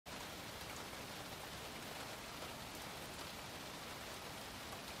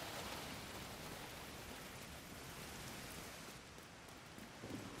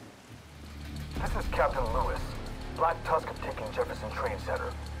Captain Lewis. Black Tusk have taken Jefferson Train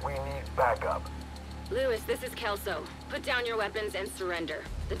Center. We need backup. Lewis, this is Kelso. Put down your weapons and surrender.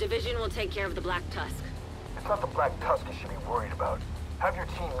 The division will take care of the Black Tusk. It's not the Black Tusk you should be worried about. Have your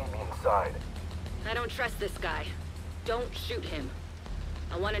team meet me inside. I don't trust this guy. Don't shoot him.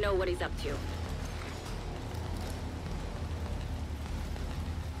 I want to know what he's up to.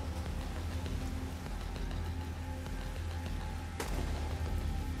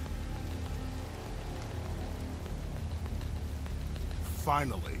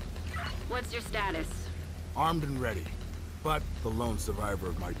 Finally. What's your status? Armed and ready, but the lone survivor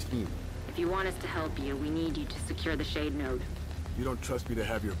of my team. If you want us to help you, we need you to secure the Shade Node. You don't trust me to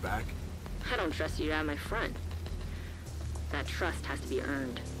have your back? I don't trust you to have my front. That trust has to be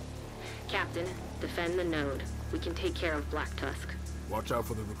earned. Captain, defend the node. We can take care of Black Tusk. Watch out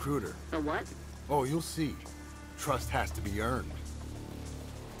for the recruiter. The what? Oh, you'll see. Trust has to be earned.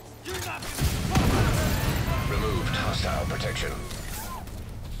 Removed hostile protection.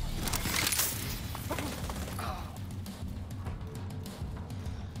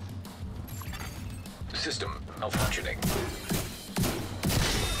 System malfunctioning.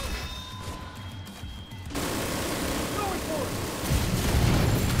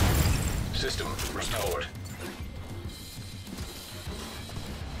 System restored.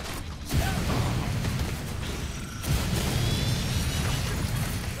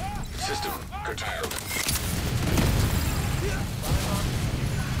 System curtailed.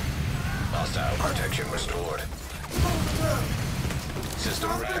 Hostile protection restored.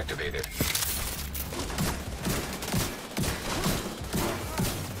 System reactivated.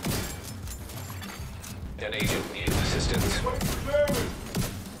 An agent needs assistance.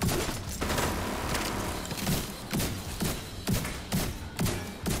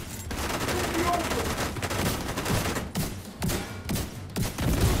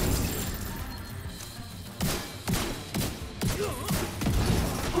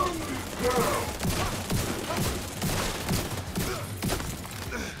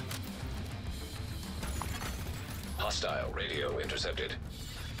 Hostile radio intercepted.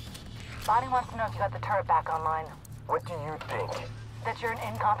 Bonnie wants to know if you got the turret back online. What do you think? That you're an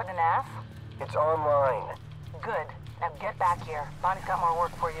incompetent ass? It's online. Good. Now get back here. Bonnie's got more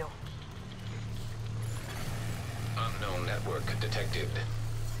work for you. Unknown network detected.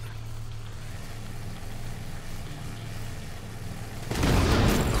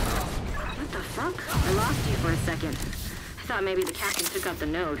 What the fuck? I lost you for a second. I thought maybe the captain took out the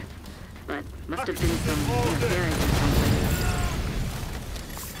node. But must have been some interference or something.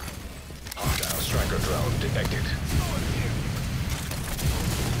 Hostile striker drone detected.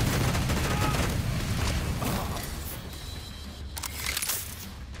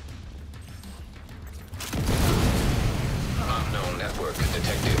 Unknown network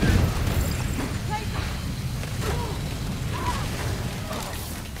detected.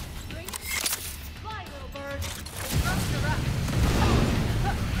 Fly, little bird.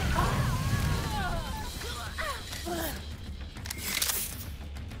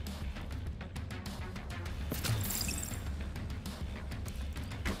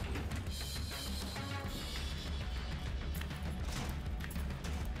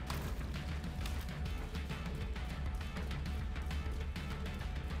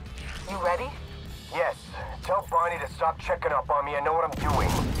 You ready? Yes. Tell Bonnie to stop checking up on me. I know what I'm doing.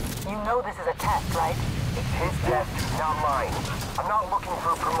 You know this is a test, right? It's his test, not mine. I'm not looking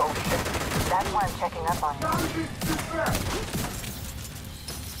for a promotion. That's why I'm checking up on you.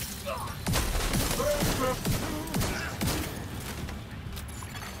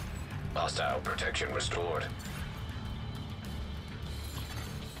 Hostile protection restored.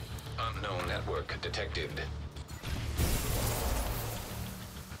 Unknown network detected.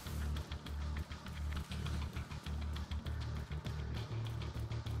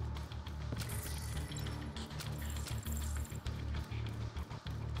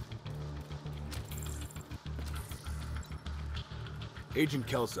 Agent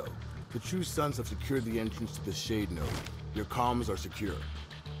Kelso, the True Sons have secured the entrance to the Shade Node. Your comms are secure.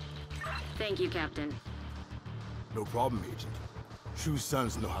 Thank you, Captain. No problem, Agent. True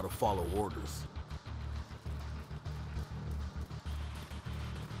Sons know how to follow orders.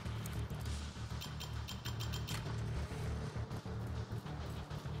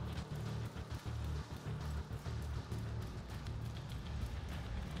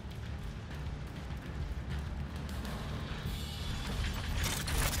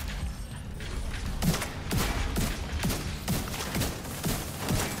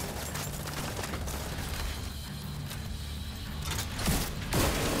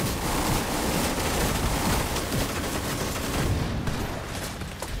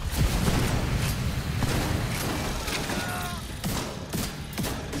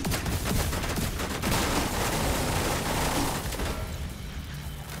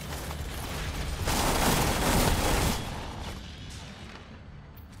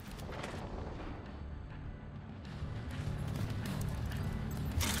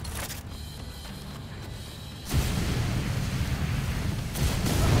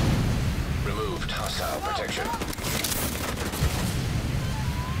 Hostile protection.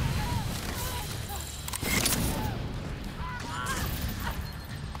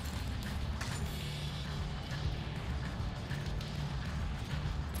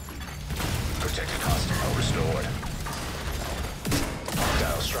 Protected hostile restored.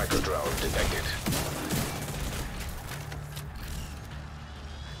 Hostile striker drone detected.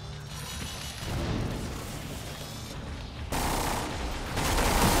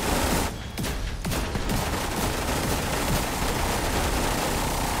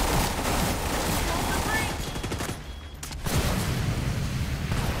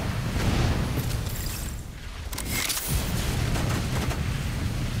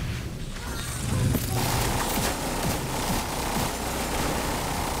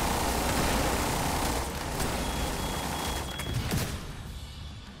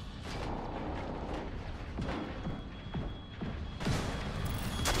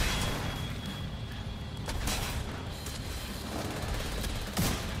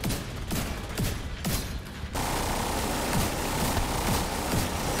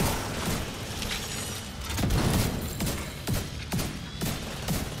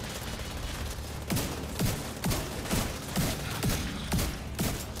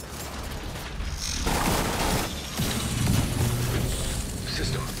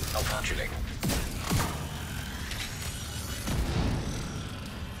 System malfunctioning.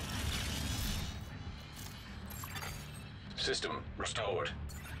 System restored.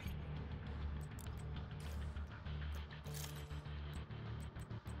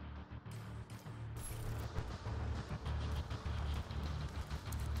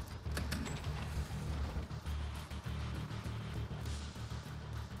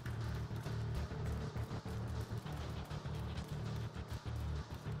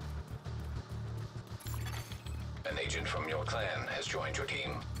 An agent from your clan has joined your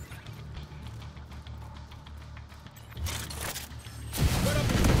team.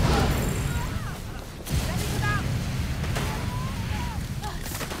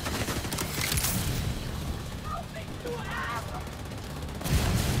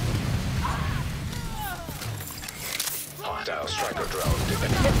 Hostile striker drone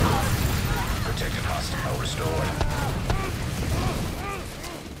detected. Protected hostile restored.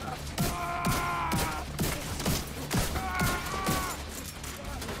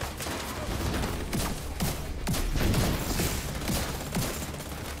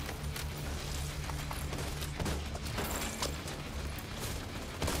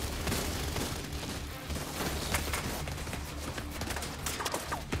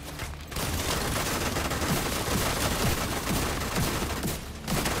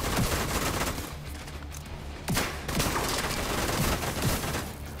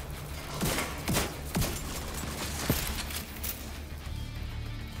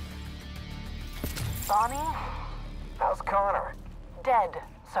 Bonnie? How's Connor? Dead,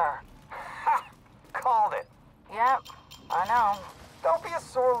 sir. Ha! Called it. Yep, I know. Don't be a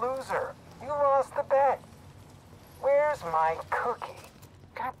sore loser. You lost the bet. Where's my cookie?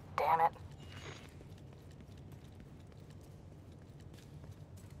 God damn it.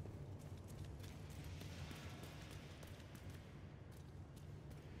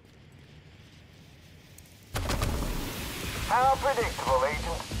 How predictable,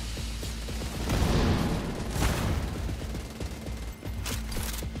 Agent.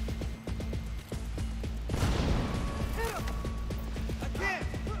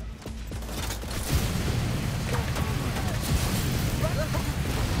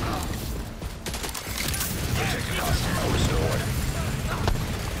 Protected hostile restored.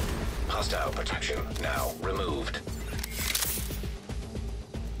 Hostile protection now removed.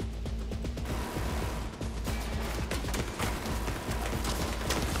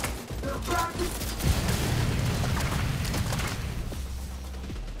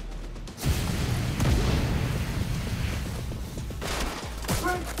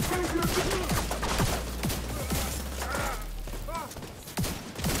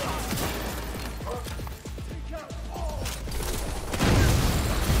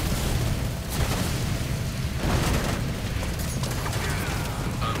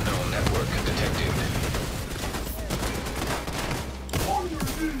 Unknown network detected.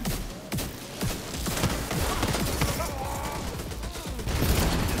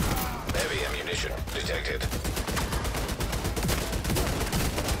 Heavy ammunition detected.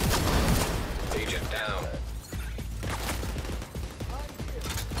 Agent down.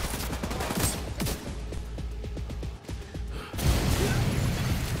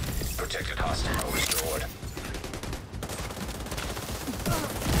 Protected hostile restored.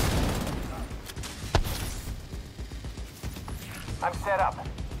 I'm set up.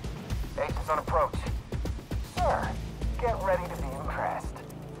 Agents on approach. Sure. Get ready to be impressed.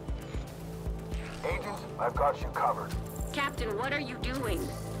 Agent, I've got you covered. Captain, what are you doing?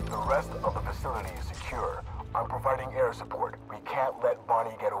 The rest of the facility is secure. I'm providing air support. We can't let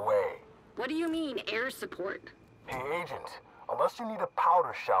Bonnie get away. What do you mean, air support? Hey, Agent, unless you need a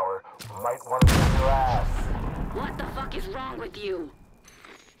powder shower, you might want to clean your ass. What the fuck is wrong with you?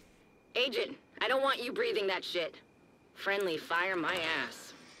 Agent, I don't want you breathing that shit. Friendly fire my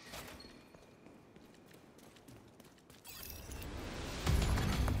ass.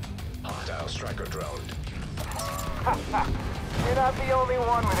 Hostile striker drone. You're not the only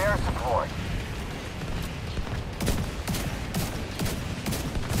one with air support.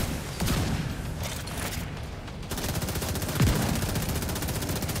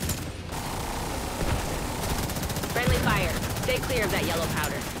 Friendly fire. Stay clear of that yellow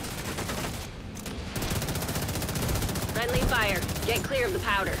powder. Friendly fire. Get clear of the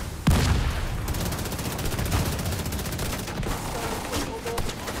powder.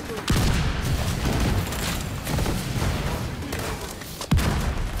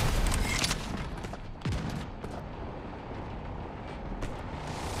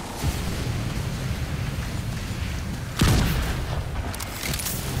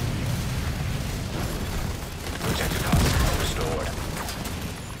 Protected hostile restored.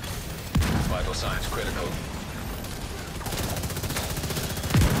 Vital signs critical.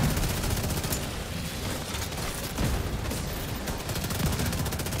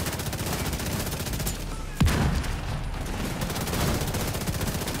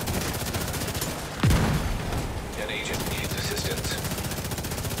 An agent needs assistance.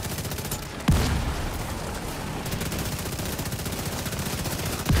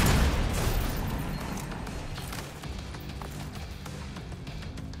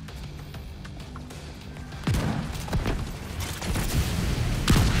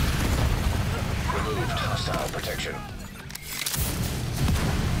 Removed hostile protection.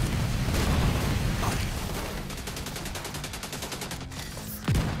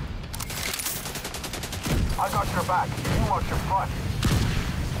 I got your back. You watch your front.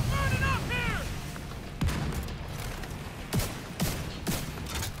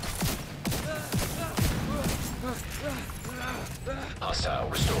 Hostile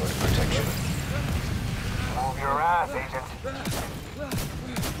restored protection. Move your ass, Agent.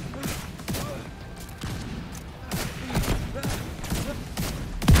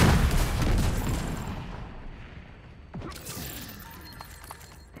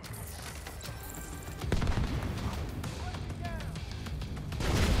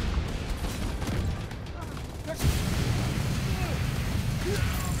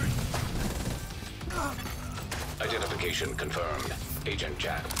 Identification confirmed. Agent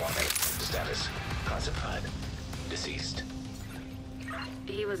Jack Bonnie. Status classified. Deceased.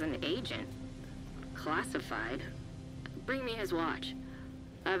 He was an agent. Classified. Bring me his watch.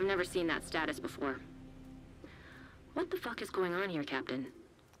 I've never seen that status before. What the fuck is going on here, Captain?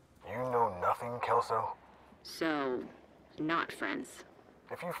 You know nothing, Kelso? So, not friends.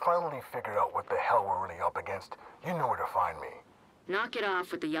 If you finally figured out what the hell we're really up against, you know where to find me. Knock it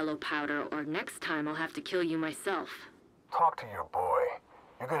off with the yellow powder, or next time I'll have to kill you myself. Talk to your boy.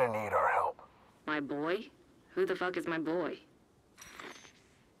 You're gonna need our help. My boy? Who the fuck is my boy?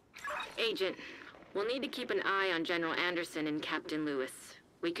 Agent, we'll need to keep an eye on General Anderson and Captain Lewis.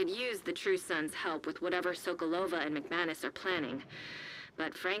 We could use the True Sons' help with whatever Sokolova and McManus are planning.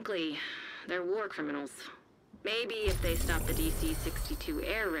 But frankly, they're war criminals. Maybe if they stop the DC-62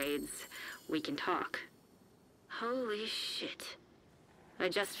 air raids, we can talk. Holy shit. I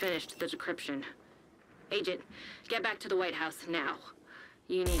just finished the decryption. Agent, get back to the White House now.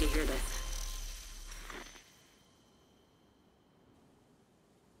 You need to hear this.